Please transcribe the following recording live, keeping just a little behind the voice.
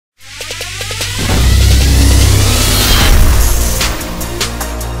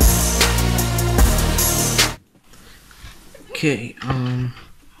Okay,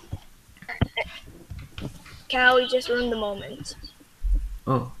 Cal, we just ruined the moment.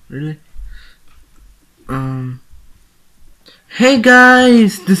 oh, really? Um, hey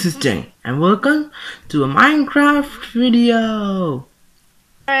guys, this is Jane, and welcome to a Minecraft video.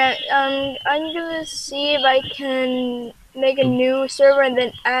 Alright, I'm gonna see if I can make a new server and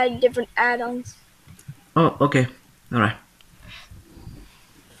then add different add-ons. Oh, okay, alright.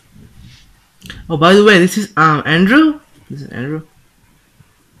 Oh, by the way, this is, Andrew? This is Andrew.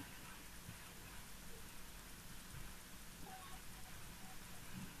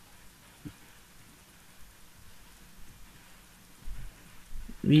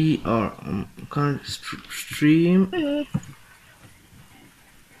 We are on current stream.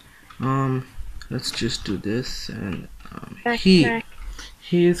 Let's just do this, and,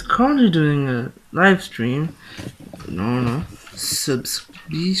 he is currently doing a live stream. No.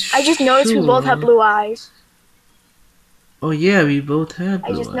 Be I just noticed we both have sure. blue eyes. Oh yeah, we both have I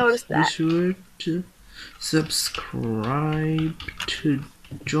blue just eyes. noticed Be that. sure to subscribe to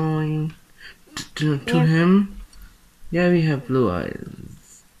join to Yeah. him. Yeah, we have blue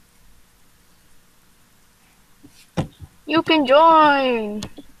eyes. You can join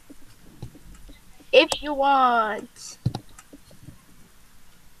if you want.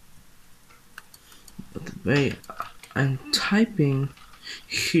 By the way, I'm typing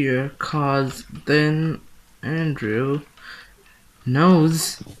here cause then Andrew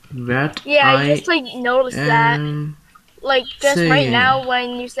knows that Yeah, I I just noticed that. am Just right saying. now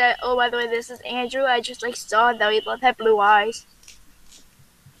when you said, oh, by the way, this is Andrew, I just saw that we both have blue eyes.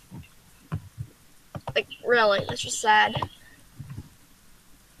 Really, that's just sad.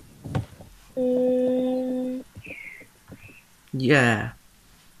 Yeah.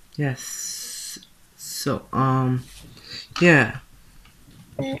 Yes. So, yeah.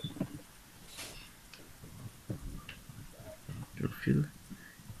 You feel?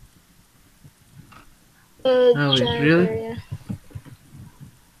 Oh, wait, really? Area.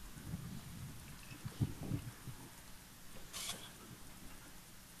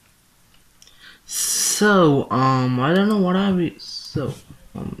 So, I don't know what are we. So,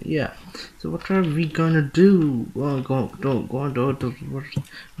 yeah. So, what are we gonna do? Well, going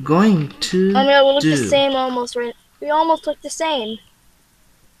to I mean, we look the do. same almost, right? We almost look the same.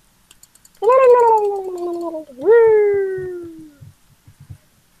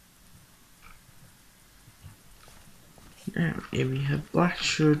 Yeah, we have black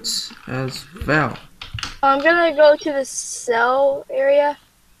shirts as well. I'm gonna go to the cell area.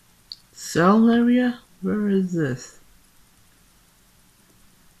 Cell area? Where is this?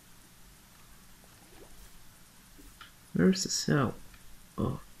 Where's the cell?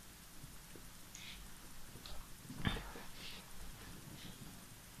 Oh.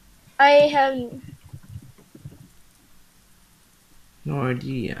 I have No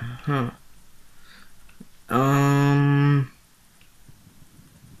idea, huh?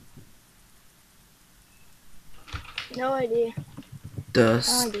 no idea. The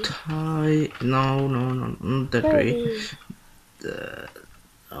tie. No, not that way. The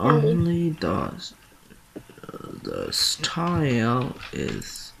only the style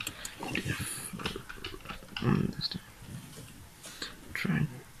is different. Trying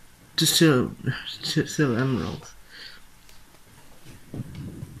to sell emeralds.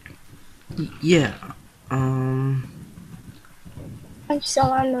 Yeah. I'm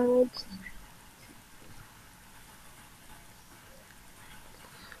still emeralds.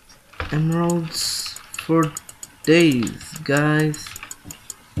 Emeralds for days, guys.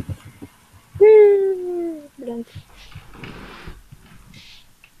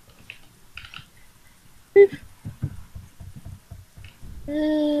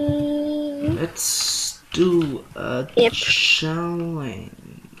 Let's do a challenge.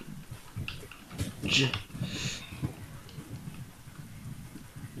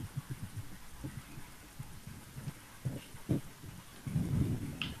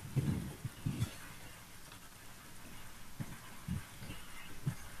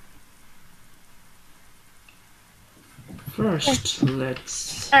 First,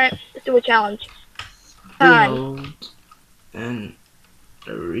 let's do a challenge. build an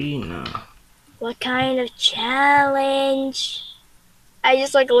arena. What kind of challenge? I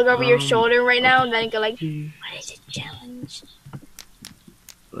just look over your shoulder right now and then go what is a challenge?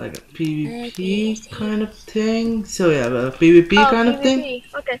 Like a PvP kind of thing. So yeah, a PvP kind of thing.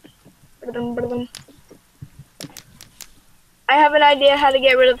 Okay. I have an idea how to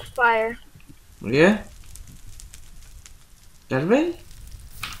get rid of the fire. Yeah? That way?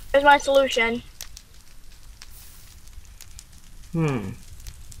 Here's my solution.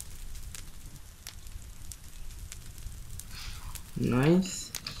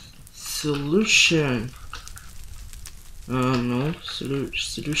 Nice solution. No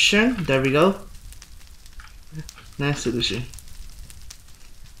solution. There we go. Nice solution.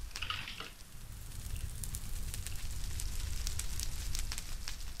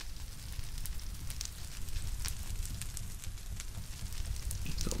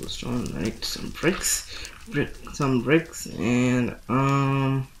 Cobblestone, right? Some bricks, and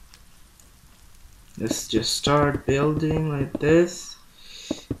let's just start building like this,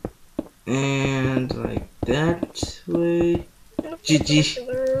 and like that way. GG.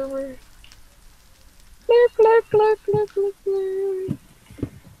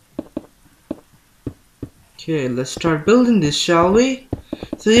 Okay, let's start building this, shall we?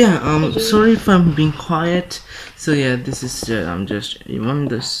 So yeah, sorry if I'm being quiet. So yeah, this is I'm just on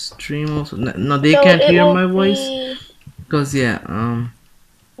the stream also. No, they can't hear my voice because yeah,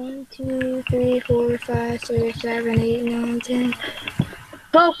 1, 2, 3, 4, 5, 6, 7, 8, 9, 10.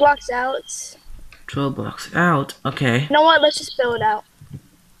 12 blocks out. 12 blocks out. Okay. You know what? Let's just build out.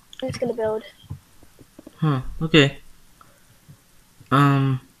 I'm just gonna build. Huh. Okay.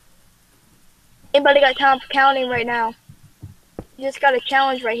 Anybody got time for counting right now? You just got a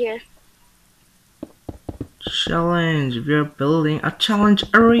challenge right here. Challenge. We're building a challenge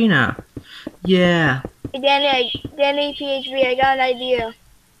arena. Yeah. Hey, Danny PHB, I got an idea.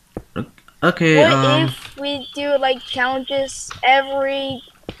 Okay. What if we do like challenges every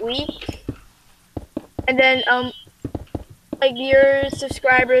week, and then like your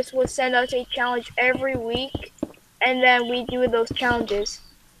subscribers will send us a challenge every week, and then we do those challenges.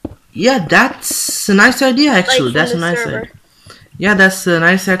 Yeah, that's a nice idea actually. Like That's a nice idea. Yeah, that's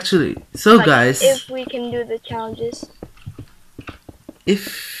nice actually. So like, guys, if we can do the challenges,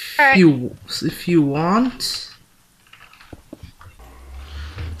 if right. you want.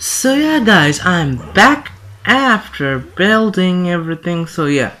 So yeah, guys, I'm back after building everything. So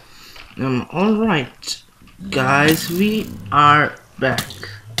yeah, all right, guys, we are back.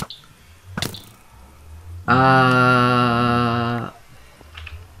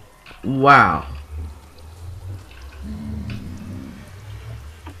 Wow.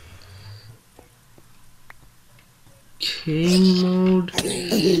 Game mode.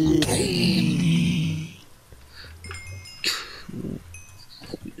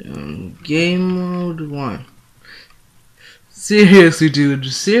 Game mode 1. Seriously, dude.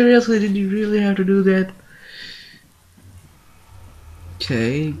 Seriously, did you really have to do that?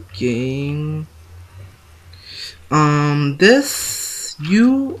 Okay, game. This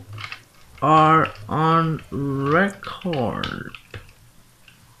you are on record.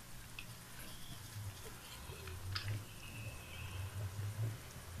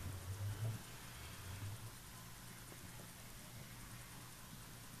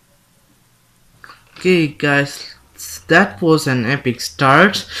 Okay, guys, that was an epic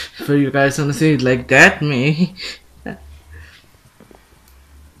start. For you guys want to say it like that, me.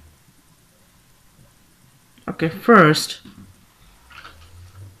 Okay, first,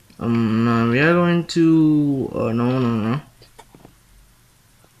 no, we are going to. No.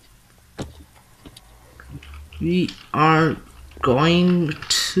 We are going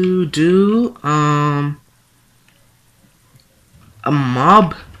to do a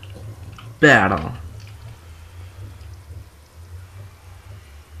mob battle.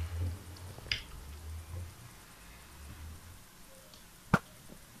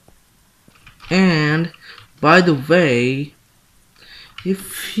 And by the way,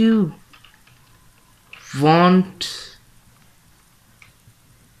 if you want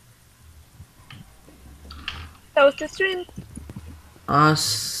that was the stream.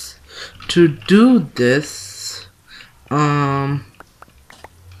 Us to do this, to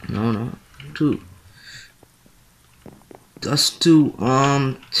us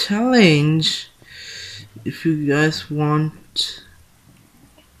to challenge, if you guys want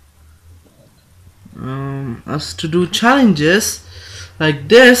us to do challenges like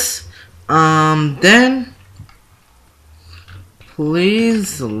this, then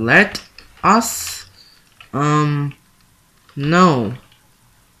please let us know.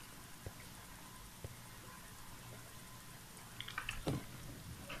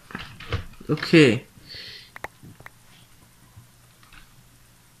 Okay.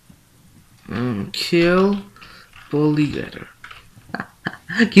 Kill Polygator.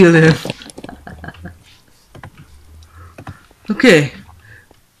 Kill him. Okay.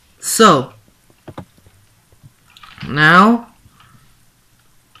 So now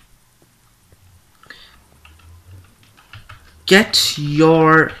get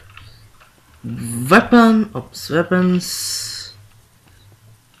your weapons.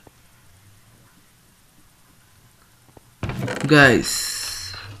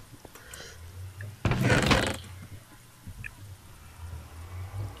 guys.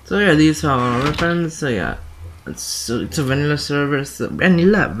 So yeah, these are our weapons. So yeah, it's a vanilla server. So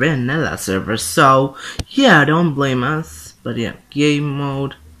vanilla server. So yeah, don't blame us. But yeah, game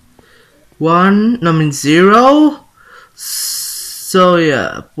mode 1. I mean 0. So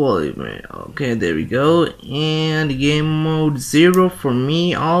yeah, polymer. Okay, there we go. And game mode 0 for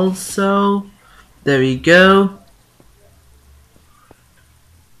me also. There we go.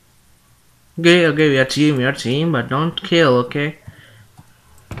 Okay, we are team, but don't kill, okay?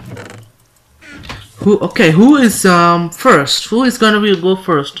 Who is first? Who is gonna go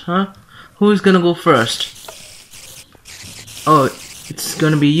first, huh? Who is gonna go first? Oh, it's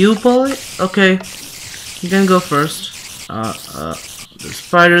gonna be you, Polly? Okay, you can go first. The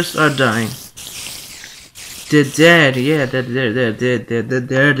spiders are dying. They're dead, yeah,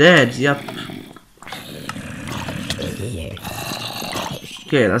 they're dead, yep.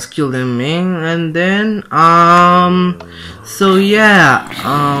 Okay, let's kill them, man, and then, so yeah,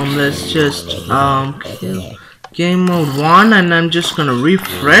 let's just, kill game mode 1, and I'm just gonna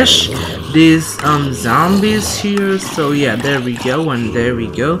refresh these, zombies here, so yeah, there we go, and there we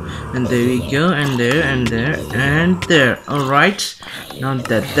go, and there we go, and there, and there, and there, alright, now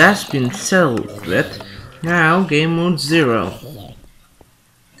that that's been settled with, now game mode 0.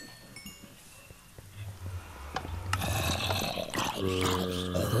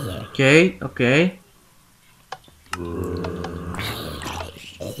 Okay.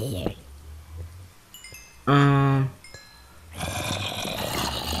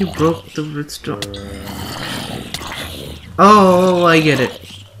 You broke the redstone. Oh, I get it.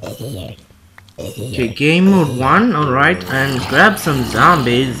 Okay, game mode 1, alright, and grab some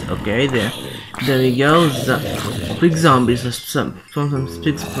zombies. Okay, there we go. Big zombies, some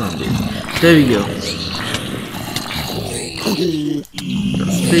big zombies. There we go.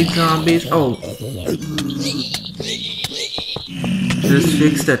 Big zombies. Oh, let's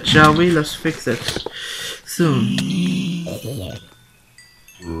fix that, shall we? Let's fix that soon.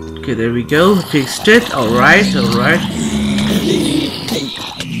 Okay, there we go. Fixed it. Alright.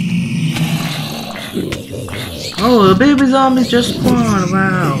 Oh, the baby zombies just spawned.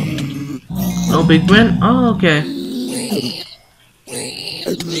 Wow. No big win. Oh, okay.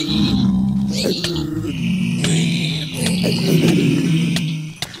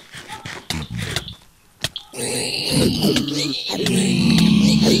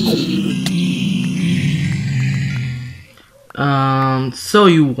 So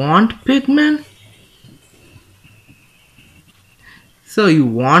you want pigmen? So you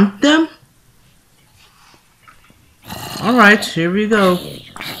want them? Alright, here we go.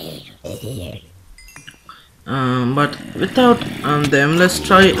 But without them, let's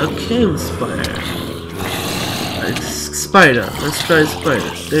try a cave spider. Let's try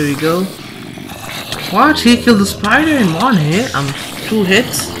spider. There we go. What? He killed the spider in 1 hit? 2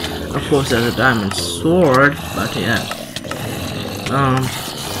 hits? Of course, there's a diamond sword, but yeah.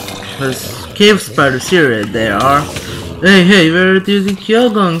 There's cave spiders here. They are. Hey, where do you think you're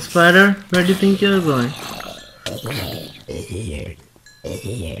going, spider? Where do you think you're going?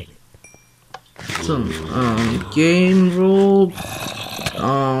 So, game rule,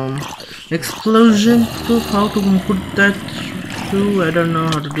 explosion proof, how to put that through, I don't know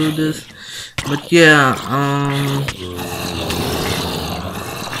how to do this, but yeah,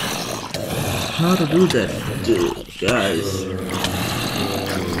 how to do that, dude, guys.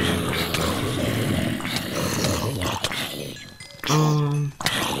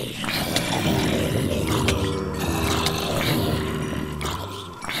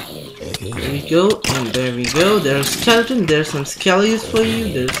 There we go, and there we go. There's a skeleton. There's some skellies for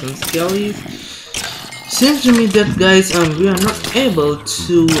you. There's some skellies. Seems to me that, guys, we are not able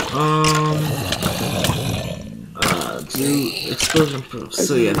to do explosion proofs.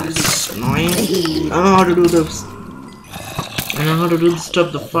 So yeah, that's annoying. I know how to do this. I know how to do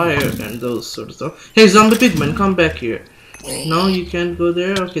stop the fire and those sort of stuff. Hey, zombie pigman, come back here. No, you can't go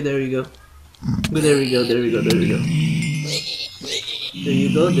there. Okay, there we go. There we go. There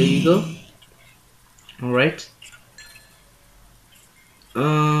you go. Alright.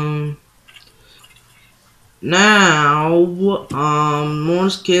 Now, more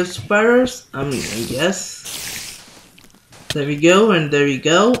cave spiders. I guess. There we go, and there we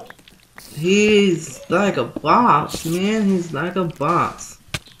go. He's like a boss, man. He's like a boss.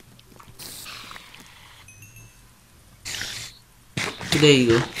 There you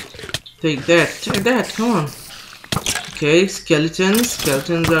go. Take that, come on. Okay,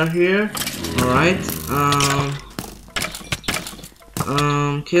 skeletons are here. Alright,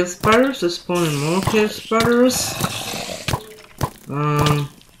 cave spiders, there's spawning more cave spiders.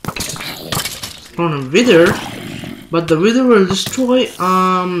 Spawn a wither, but the wither will destroy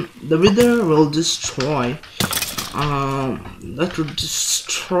that would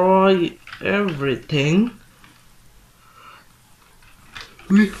destroy everything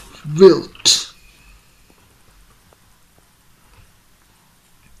we built.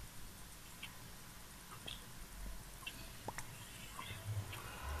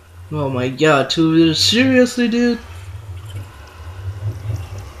 Oh my god, 2 withers, seriously, dude?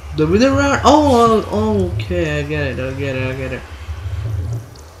 The wither round? Oh, okay, I get it. Okay,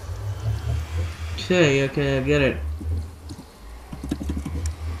 I get it.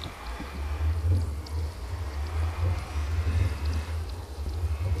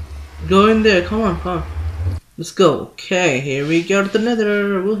 Go in there, come on. Let's go. Okay, here we go to the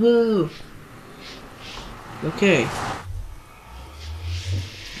nether. Woohoo! Okay.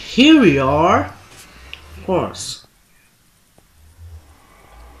 Here we are. Of course.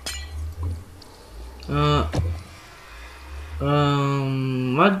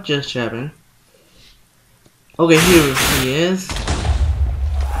 What just happened? Okay, here he is.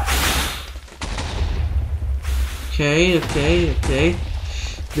 Okay.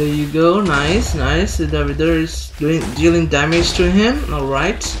 There you go. Nice. The wither is dealing damage to him.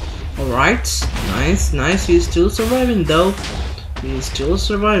 Alright. Nice. He's still surviving though. He's still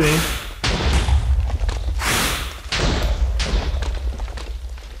surviving.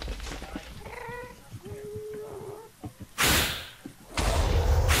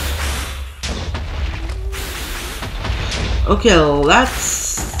 Okay,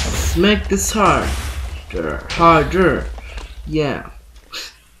 let's make this harder. Yeah.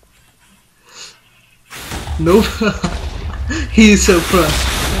 Nope. He's surprised.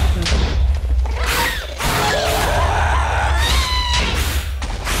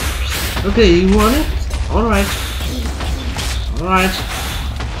 Okay, you want it? Alright.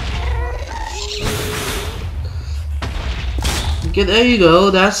 Okay, there you go.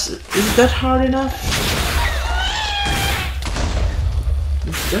 Is that hard enough?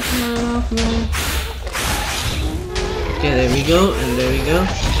 Is that hard enough, man? Okay, there we go, and there we go.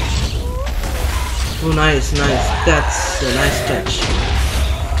 Oh, nice. That's a nice touch.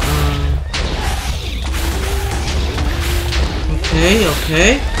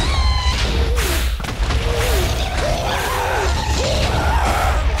 Okay.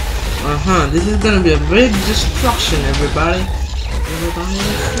 This is gonna be a big destruction, everybody. I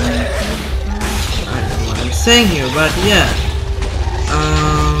don't know what I'm saying here, but yeah.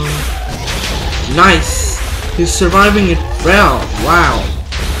 Nice. He's surviving it well. Wow.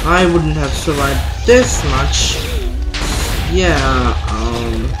 I wouldn't have survived this much. Yeah.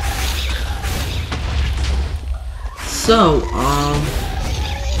 So,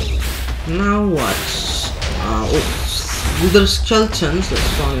 now what? Wither skeletons. Let's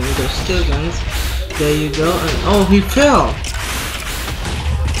find wither skeletons. There you go. And oh, he fell.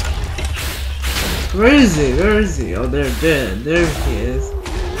 Where is he? Oh, they're dead. There he is.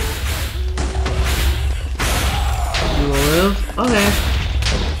 You will live. Okay.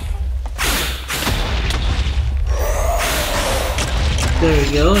 There we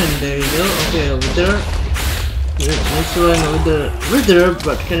go, and there you go. Okay, over there. I'm surviving with the wither,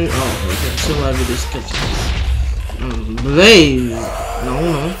 but can you? Oh, we can survive with these skeletons. Blaze.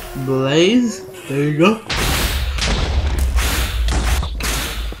 No. Blaze. There you go.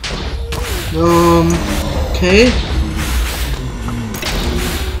 Okay.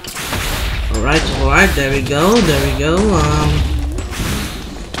 Alright. There we go.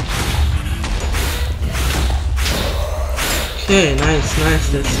 Okay, nice.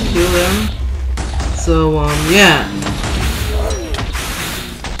 Let's kill them. So, yeah.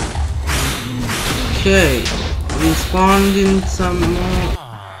 Okay. We spawned in some more.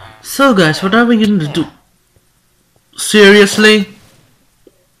 So, guys, what are we going to do? Seriously?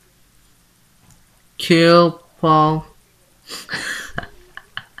 Kill Paul.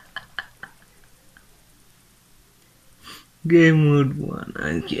 Game mode 1.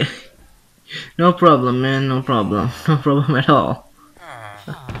 Okay. No problem, man. No problem at all.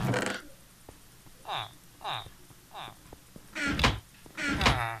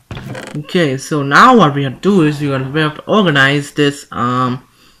 Okay, so now what we have to do is we have to organize this. Oh,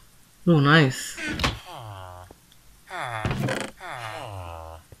 nice.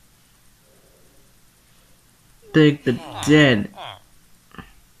 Take the dead.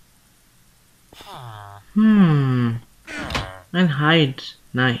 And hide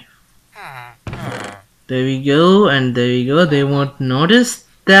knife. There we go, and there we go. They won't notice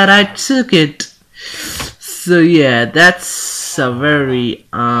that I took it. So yeah, that's a very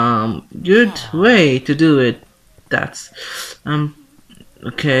good way to do it. That's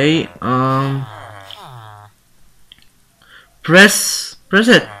Okay, press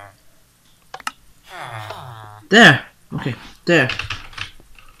it. There. Okay, there.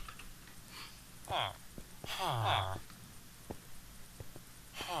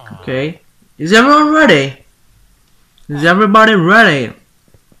 Okay. Is everyone ready? Is everybody ready?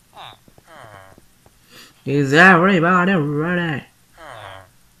 Is everybody ready?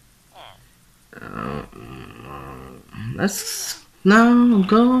 Let's now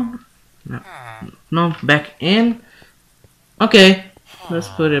go. No, back in. Okay, let's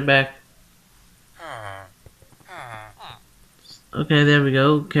put it back. Okay, there we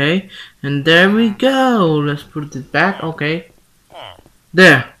go. Okay, and there we go. Let's put it back. Okay,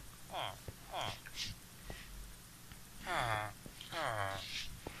 there.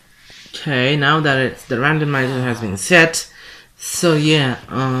 Okay, now that the randomizer has been set, so yeah,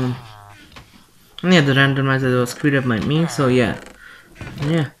 the randomizer was created by me. So yeah.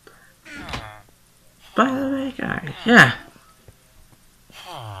 By the way, guys, yeah,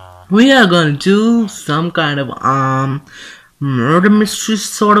 we are gonna do some kind of murder mystery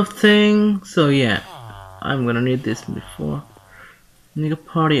sort of thing. So yeah, I'm gonna need this before. Make a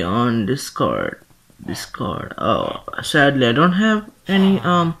party on Discord. Oh, sadly I don't have any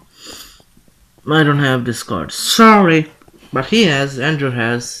I don't have Discord. Sorry, but he has. Andrew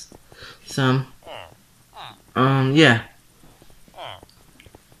has some. Yeah.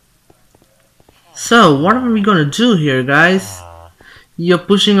 So what are we gonna do here, guys? You're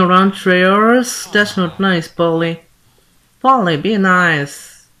pushing around Treoris? That's not nice, Polly. Polly, be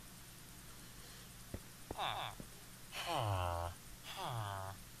nice.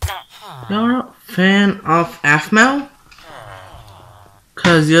 You're a fan of Afmal?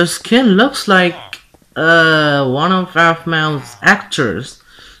 Cause your skin looks like one of Afmal's actors.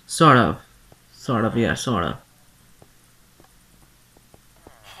 Sort of, yeah, sort of.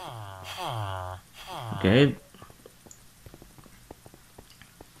 Okay.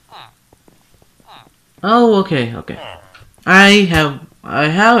 Oh, okay.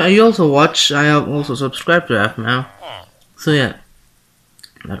 I also subscribed to Afmal. So yeah.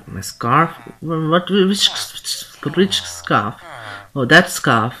 My scarf? Which scarf? Oh, that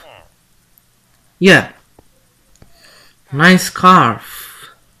scarf. Yeah. Nice scarf.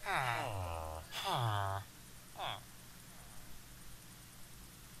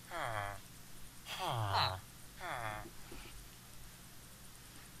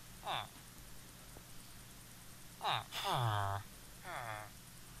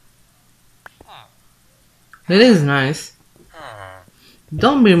 It is nice.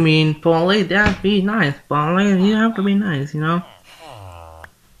 Don't be mean, Polly. That'd be nice, Polly. You have to be nice, you know.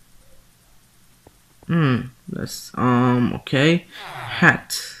 That's okay.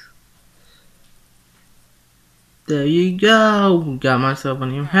 Hat. There you go. Got myself a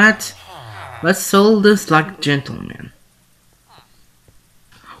new hat. Let's sell this like a gentleman.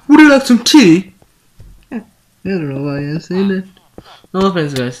 Would you like some tea? I don't know why I'm saying that. No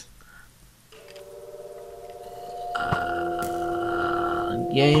offense, guys.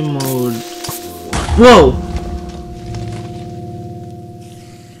 Game mode. Whoa!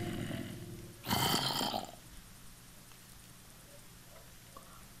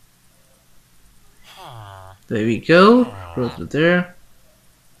 There we go. Go through there.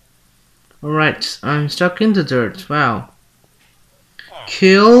 Alright, I'm stuck in the dirt. Wow.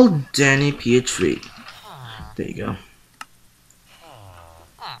 Kill Danny Pietri. There you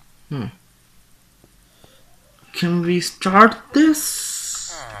go. Can we start this?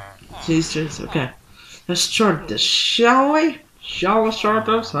 Jesus, okay. Let's start this, shall we? Shall we start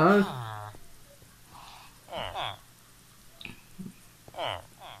this, huh?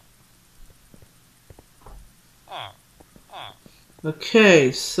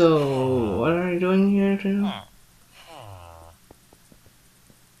 Okay, so what are you doing here now?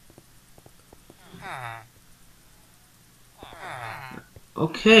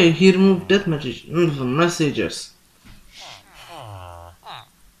 Okay, he removed death messages.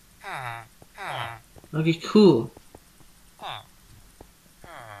 Okay, cool.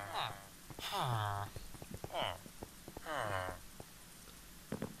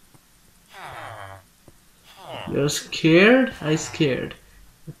 You're scared? I scared.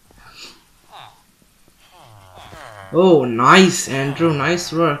 Oh, nice, Andrew.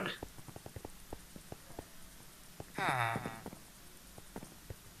 Nice work.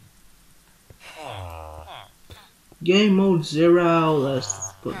 Game mode 0.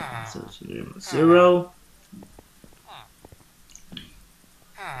 Let's put 0.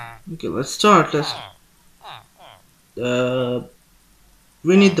 Okay, let's start.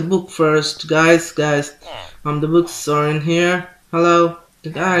 We need the book first, guys. The books are in here. Hello.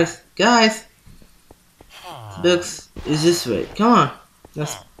 Guys, the box is this way. Come on,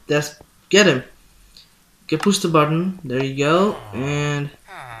 let's get him. Okay, push the button. There you go. And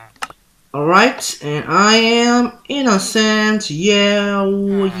alright, and I am innocent. Yeah,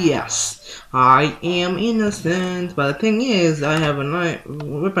 oh, yes, I am innocent. But the thing is, I have a knife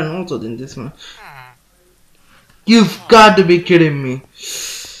weapon also in this one. You've got to be kidding me.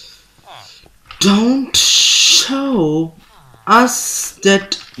 Don't show us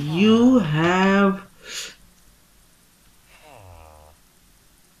that you have.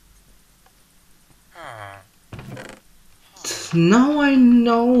 Now I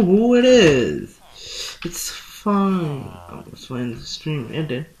know who it is. It's fine. I was when the stream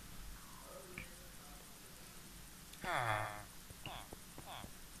ended.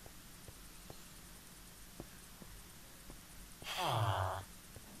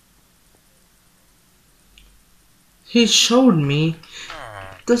 He showed me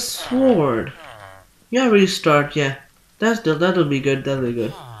the sword. Yeah, restart. Yeah, that'll be good. That'll be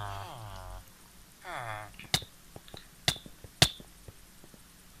good.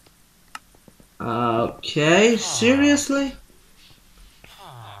 Okay, seriously?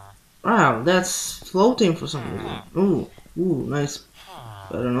 Wow, that's floating for some reason. Ooh, nice.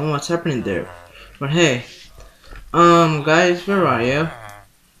 I don't know what's happening there, but hey, guys, where are you?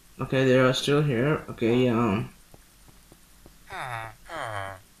 Okay, they are still here. Okay,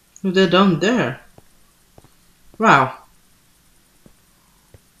 they're down there. Wow,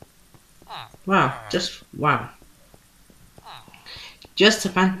 just wow, just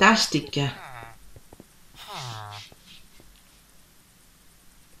fantastic.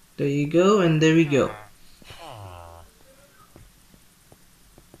 There you go, and there we go.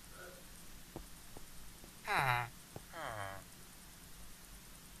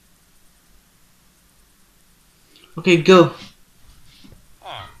 Okay, go.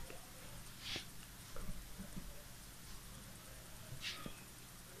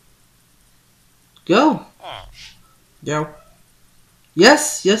 Go. Go.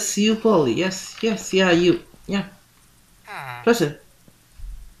 Yes, you, Polly. Yes, yeah, you. Yeah. Press it.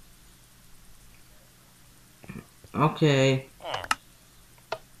 Okay.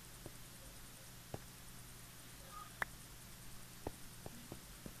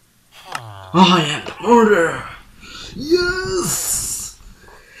 I am the murderer. Yes.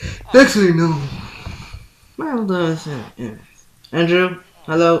 Actually, no. Well, does it? Andrew.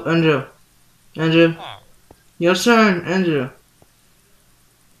 Hello, Andrew. Andrew. Your turn, Andrew.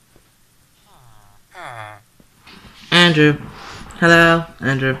 Andrew. Hello,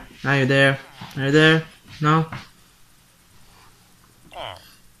 Andrew. Are you there? Are you there? No?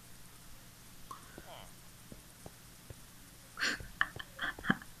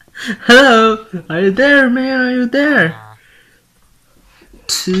 Hello! Are you there, man? Are you there?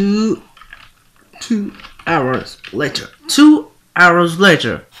 2 hours later. 2 hours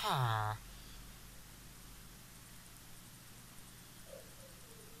later.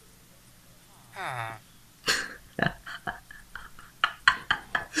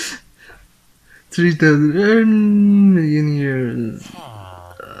 Three thousand million years.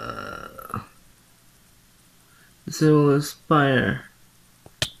 This will expire.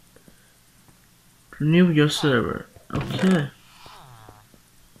 Renew your server. Okay.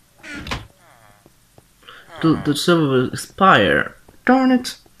 The server will expire. Darn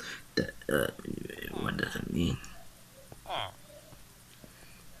it. What does it mean?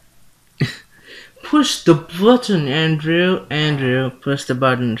 Push the button, Andrew. Andrew, press the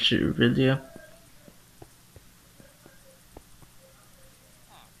button. Shoot your video.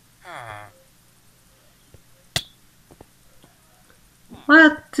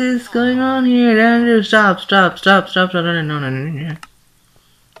 What is going on here, Andrew? Stop.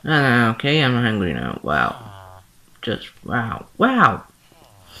 No. Okay, I'm hungry now. Wow. Just wow.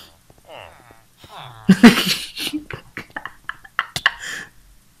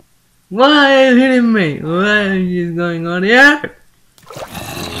 Why are you hitting me? What is going on here?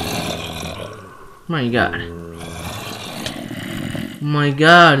 My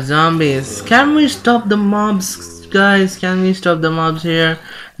god, zombies. Can we stop the mobs, guys? Can we stop the mobs here?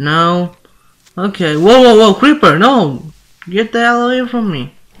 No? Okay. Whoa, creeper, no! Get the hell away from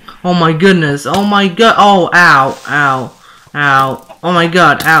me. Oh my goodness, oh my god, oh, ow. Oh my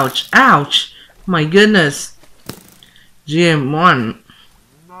god, ouch. My goodness. GM1.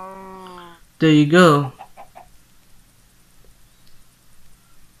 There you go.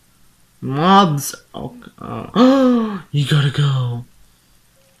 Mobs. Oh, you gotta go.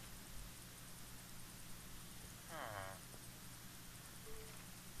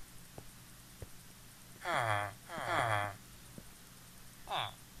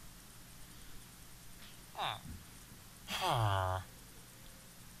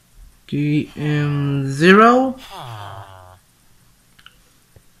 DM0.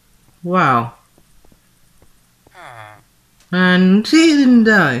 Wow. And he didn't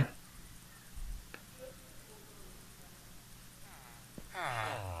die.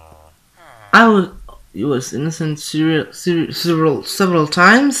 He was innocent several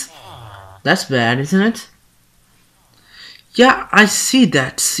times. That's bad, isn't it? Yeah, I see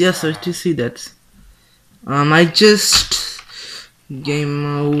that. Yes, I do see that. I just game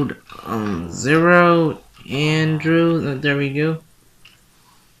mode 0 Andrew. There we go.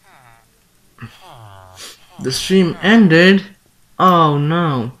 The stream ended. Oh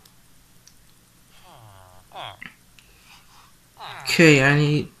no. Okay, I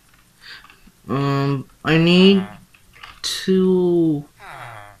need to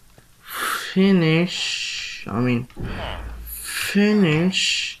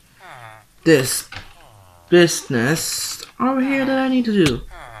finish this business over here that I need to do.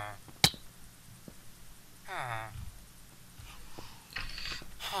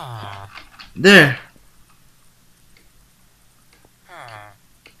 There.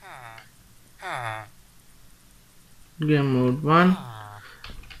 Game mode 1.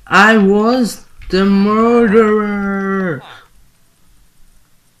 I was the murderer.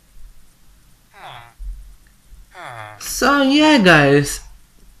 So yeah, guys.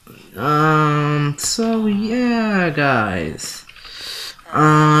 I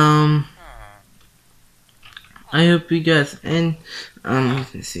hope you guys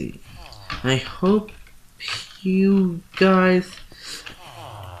let me see. I hope you guys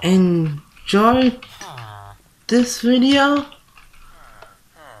enjoyed this video.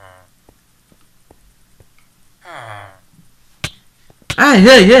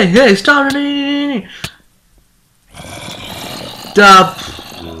 Hey, stop it! Stop.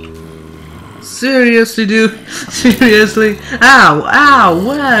 Seriously, dude. Seriously. Ow,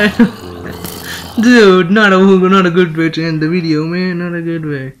 what? Dude, not a good way to end the video, man. Not a good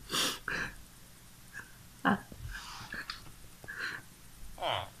way.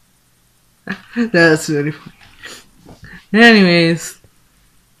 That's very funny. Anyways.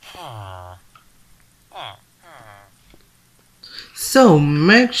 So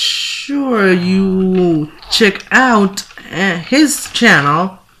make sure you check out his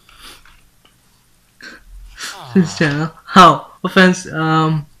channel.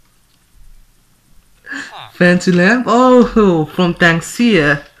 Fancy lamp. Oh, from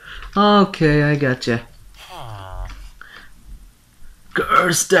Tanksia. Okay, I gotcha.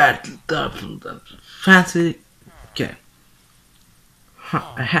 Curse that the fancy. Okay.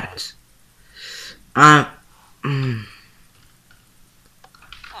 A hat.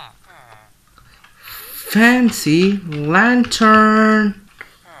 Fancy lantern.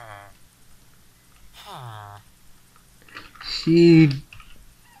 She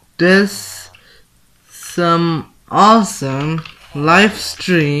does some awesome live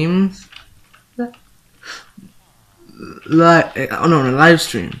streams. Live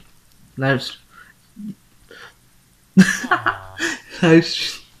stream. Live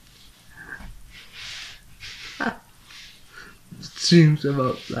streams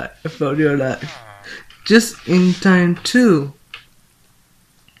about your life. Just in time too.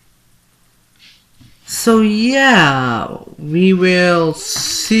 So yeah, we will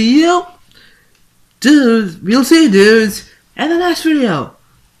see you dudes. We'll see you dudes in the next video.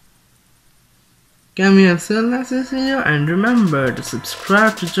 Come here, until next video, and remember to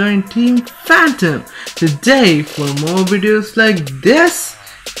subscribe to join Team Phantom today for more videos like this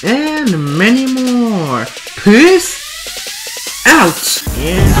and many more. Peace out.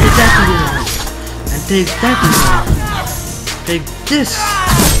 And take that again. And take that again. Take this.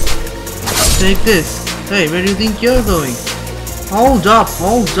 Take this. Hey, where do you think you're going? Hold up,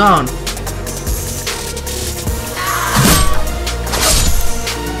 hold on.